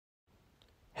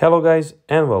Hello guys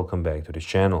and welcome back to this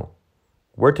channel,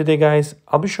 where today guys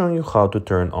I'll be showing you how to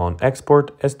turn on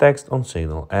export as text on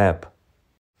Signal app.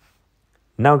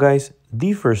 Now guys,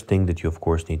 the first thing that you of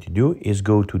course need to do is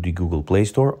go to the Google Play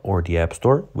Store or the App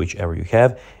Store, whichever you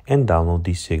have, and download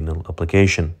the Signal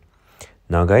application.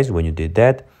 Now guys, when you did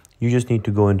that, you just need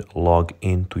to go and log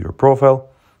into your profile.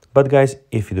 But guys,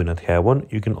 if you do not have one,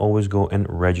 you can always go and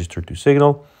register to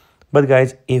Signal. But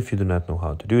guys, if you do not know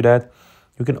how to do that,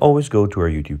 you can always go to our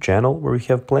YouTube channel where we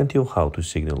have plenty of how to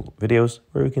Signal videos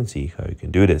where you can see how you can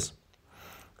do this.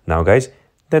 Now guys,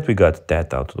 that we got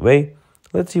that out of the way,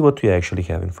 let's see what we actually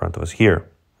have in front of us here.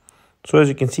 So as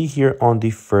you can see here on the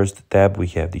first tab, we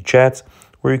have the chats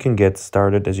where you can get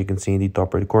started. As you can see in the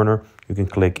top right corner, you can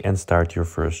click and start your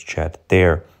first chat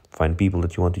there. Find people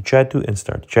that you want to chat to and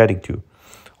start chatting to.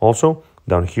 Also,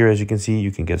 down here, as you can see, you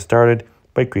can get started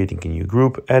by creating a new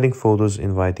group, adding photos,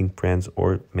 inviting friends,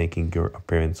 or making your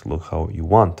appearance look how you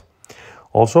want.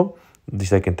 Also, the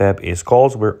second tab is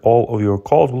calls, where all of your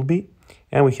calls will be.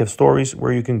 And we have stories,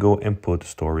 where you can go and put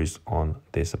stories on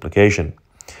this application.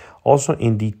 Also,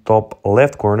 in the top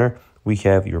left corner, we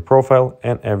have your profile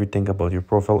and everything about your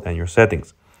profile and your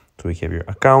settings. So we have your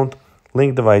account,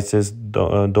 link devices,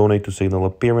 donate to Signal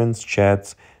appearance,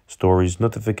 chats, stories,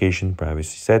 notification,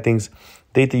 privacy settings,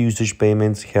 data usage,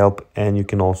 payments, help, and you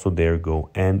can also there go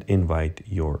and invite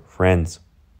your friends.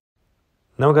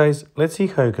 Now guys, let's see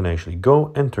how you can actually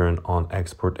go and turn on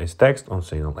export as text on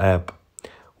Signal app.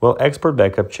 Well, export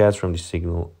backup chats from the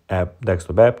Signal app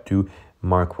desktop app to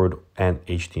Markword and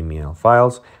HTML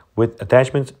files with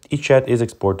attachments. Each chat is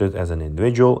exported as an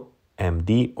individual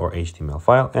MD or HTML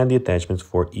file, and the attachments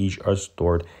for each are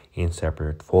stored in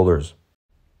separate folders.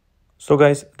 So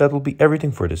guys, that will be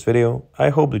everything for this video. I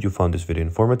hope that you found this video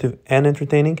informative and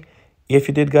entertaining. If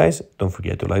you did guys, don't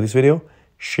forget to like this video,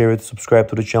 share it, subscribe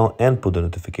to the channel, and put the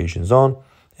notifications on.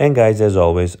 And guys, as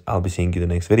always, I'll be seeing you in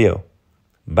the next video.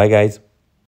 Bye guys.